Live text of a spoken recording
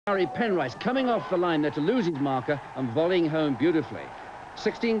Harry Penrice coming off the line there to lose his marker and volleying home beautifully.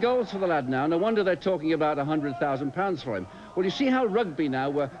 16 goals for the lad now. No wonder they're talking about £100,000 for him. Well, you see how rugby now,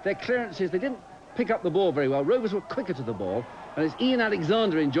 their clearances, they didn't pick up the ball very well. Rovers were quicker to the ball. And it's Ian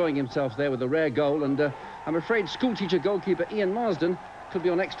Alexander enjoying himself there with a rare goal. And I'm afraid schoolteacher goalkeeper Ian Marsden could be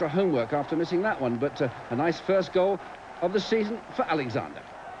on extra homework after missing that one. But a nice first goal of the season for Alexander.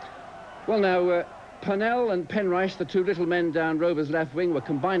 Well, now, Purnell and Penrice, the two little men down Rovers' left wing, were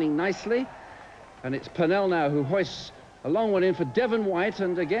combining nicely. And it's Purnell now who hoists a long one in for Devon White.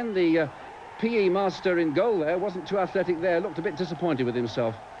 And again, the PE master in goal there wasn't too athletic there. Looked a bit disappointed with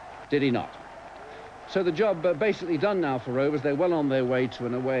himself, did he not? So the job basically done now for Rovers. They're well on their way to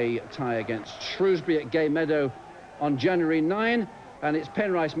an away tie against Shrewsbury at Gay Meadow on January 9. And it's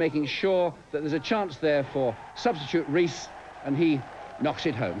Penrice making sure that there's a chance there for substitute Rees, and he knocks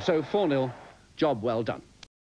it home. So 4-0, job well done.